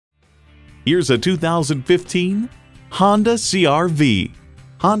Here's a 2015 Honda CR-V.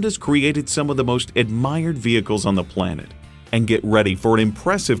 Honda's created some of the most admired vehicles on the planet. And get ready for an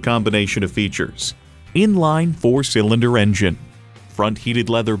impressive combination of features. Inline 4-cylinder engine, front heated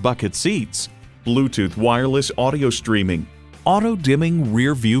leather bucket seats, Bluetooth wireless audio streaming, auto-dimming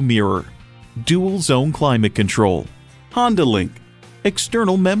rear view mirror, dual zone climate control, Honda Link,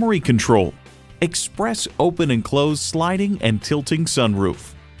 external memory control, express open and close sliding and tilting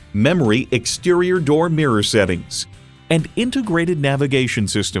sunroof, memory exterior door mirror settings, and integrated navigation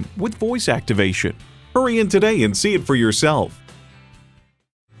system with voice activation. Hurry in today and see it for yourself.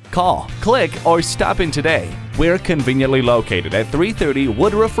 Call, click, or stop in today. We're conveniently located at 330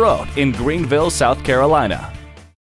 Woodruff Road in Greenville, South Carolina.